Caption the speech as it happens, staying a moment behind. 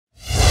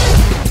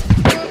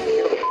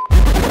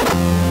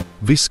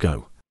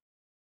VISKOU.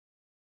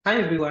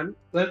 Hi everyone,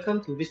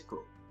 welcome to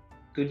VISKOU.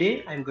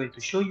 Today I'm going to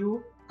show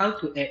you how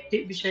to add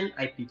Hikvision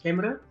IP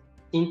camera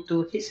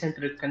into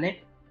HikCentral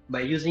Connect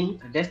by using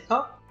a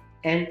desktop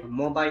and a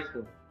mobile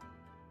phone.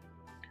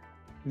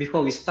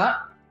 Before we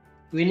start,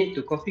 we need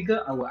to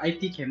configure our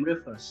IP camera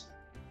first.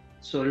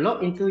 So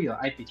log into your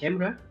IP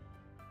camera.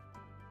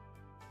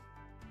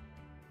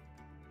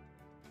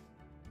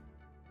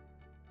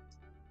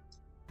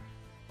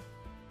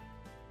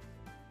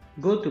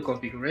 Go to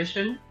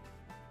Configuration,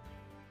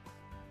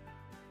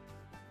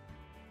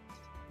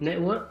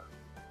 Network.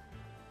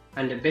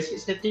 Under Basic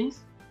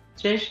Settings,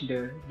 change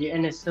the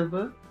DNS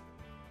server.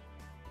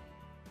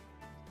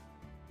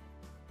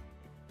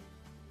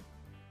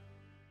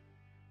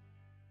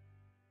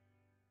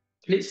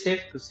 Click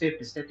Save to save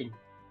the setting.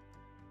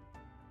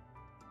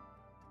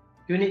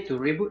 You need to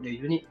reboot the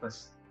unit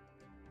first.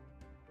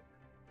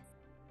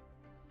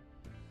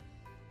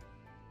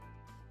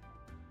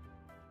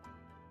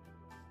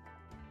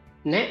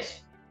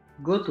 Next,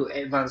 go to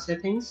Advanced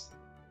Settings,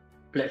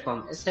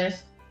 Platform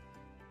Access,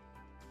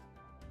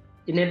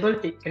 Enable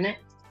HikConnect,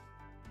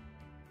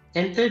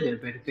 enter the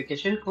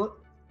verification code.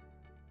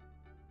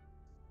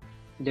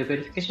 The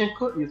verification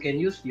code, you can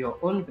use your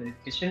own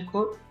verification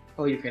code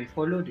or you can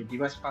follow the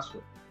device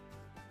password.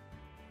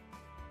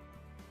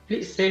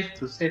 Click Save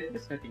to save the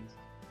settings.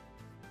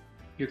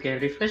 You can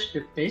refresh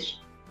the page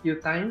a few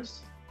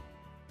times.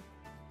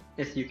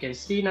 As you can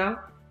see now,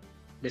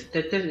 the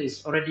status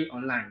is already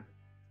online.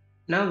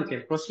 Now we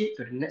can proceed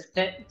to the next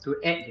step to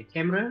add the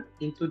camera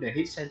into the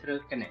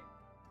HikCentral Connect.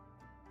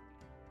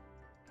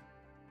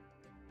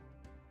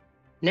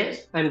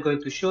 Next, I'm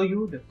going to show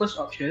you the first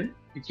option,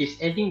 which is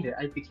adding the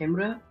IP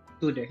camera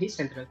to the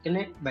HikCentral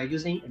Connect by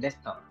using a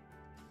desktop.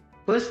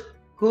 First,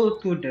 go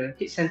to the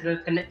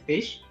HikCentral Connect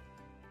page,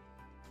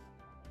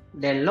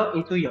 then log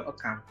into your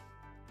account.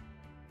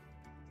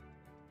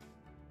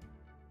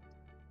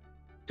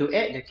 To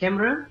add the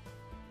camera,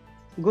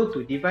 go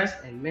to Device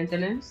and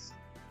Maintenance.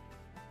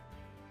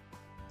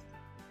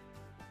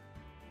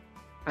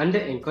 Under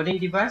Encoding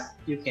Device,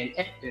 you can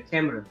add the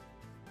camera.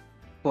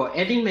 For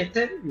adding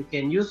method, you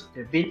can use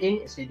the built-in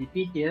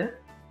SADP here,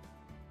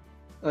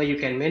 or you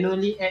can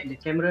manually add the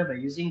camera by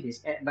using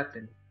this Add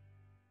button.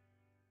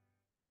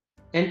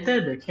 Enter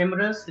the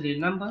camera serial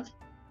number.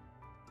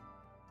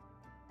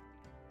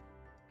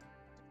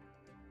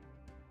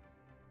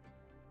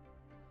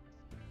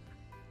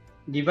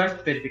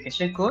 Device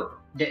verification code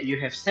that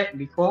you have set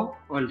before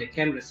on the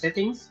camera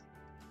settings.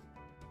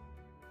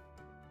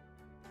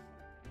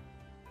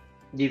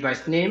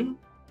 Device name.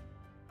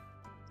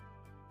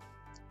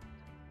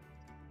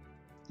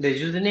 The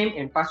username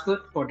and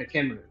password for the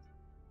camera.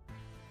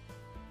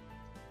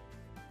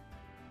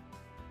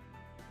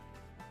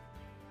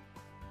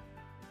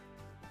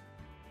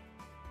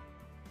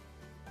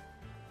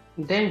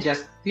 Then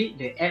just click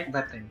the Add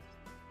button.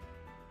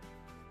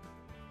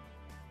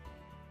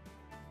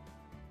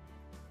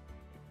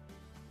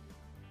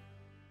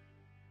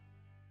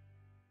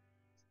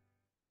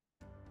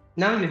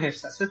 Now you have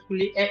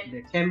successfully added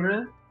the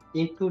camera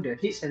into the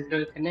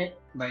HikCentral Connect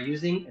by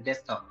using a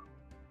desktop.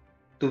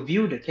 To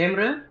view the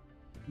camera,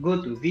 go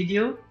to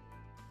Video,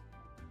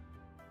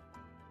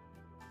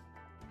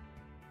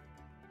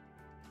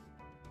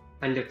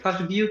 under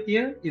Fast View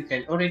here, you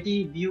can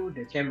already view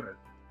the camera.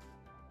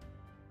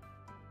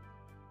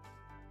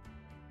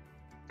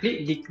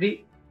 Click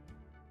Decrypt,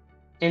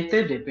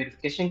 enter the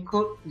verification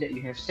code that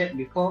you have set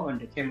before on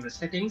the camera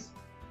settings.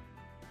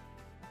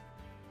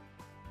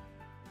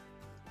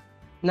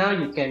 Now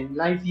you can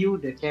live view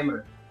the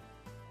camera.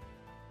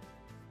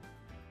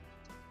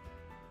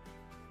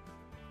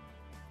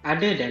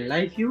 Other than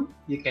live view,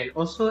 you can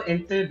also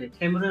enter the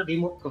camera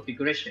remote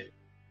configuration.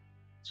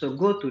 So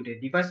go to the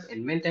Device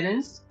and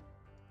Maintenance,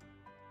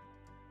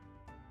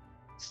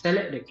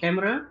 select the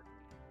camera,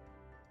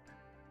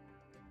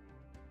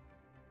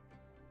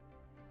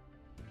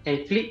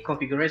 and click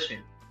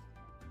Configuration.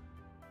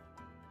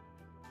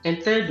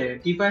 Enter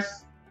the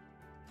device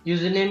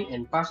username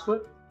and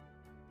password.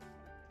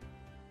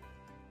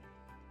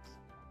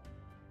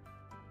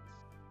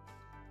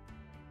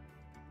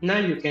 Now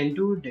you can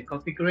do the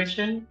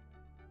configuration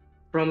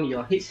from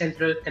your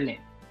HikCentral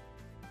Connect.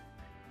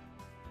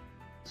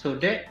 So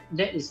that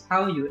is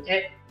how you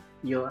add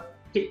your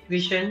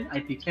Hikvision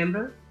IP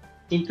camera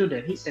into the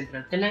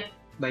HikCentral Connect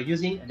by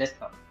using a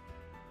desktop.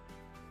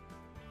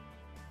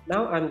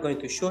 Now I'm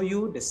going to show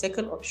you the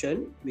second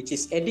option, which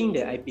is adding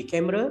the IP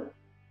camera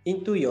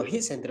into your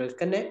HikCentral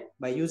Connect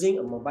by using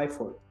a mobile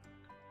phone.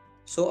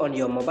 So on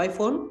your mobile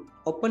phone,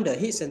 open the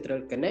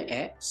HikCentral Connect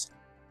apps.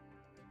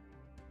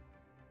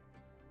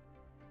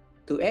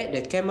 To add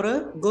the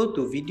camera, go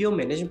to Video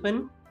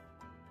Management,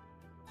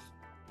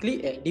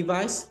 click Add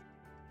Device.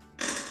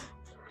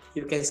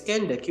 You can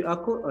scan the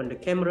QR code on the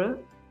camera,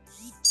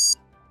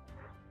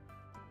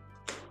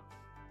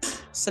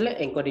 select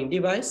Encoding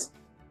Device,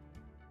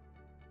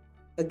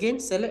 again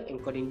select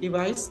Encoding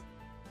Device.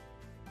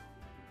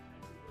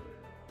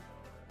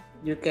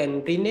 You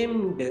can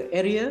rename the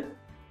area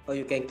or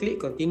you can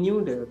click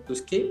Continue to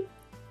skip.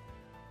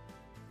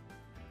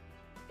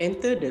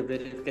 Enter the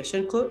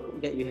verification code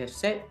that you have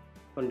set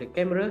on the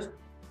camera.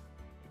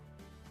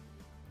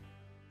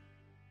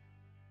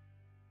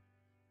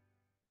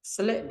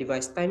 Select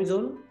device time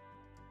zone.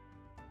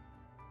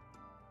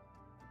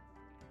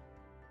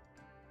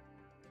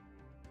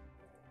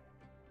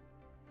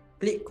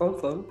 Click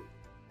confirm.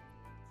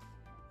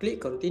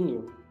 Click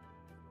continue.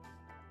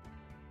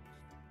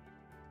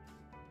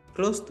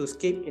 Close to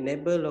skip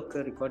enable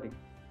local recording.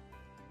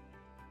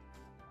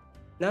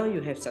 Now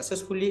you have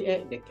successfully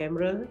added the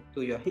camera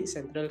to your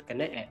HikCentral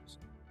Connect apps.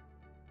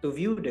 To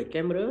view the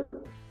camera,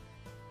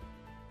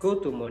 go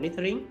to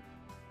monitoring.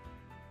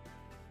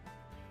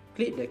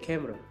 Click the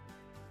camera.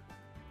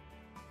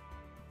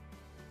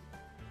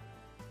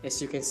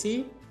 As you can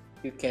see,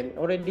 you can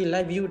already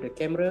live view the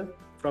camera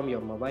from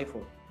your mobile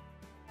phone.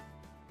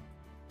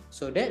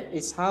 So that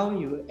is how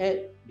you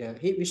add the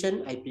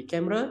Hikvision IP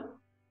camera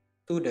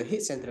to the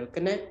HikCentral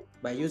Connect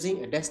by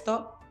using a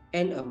desktop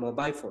and a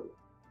mobile phone.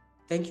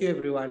 Thank you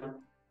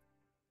everyone.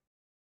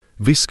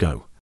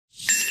 VISKOU.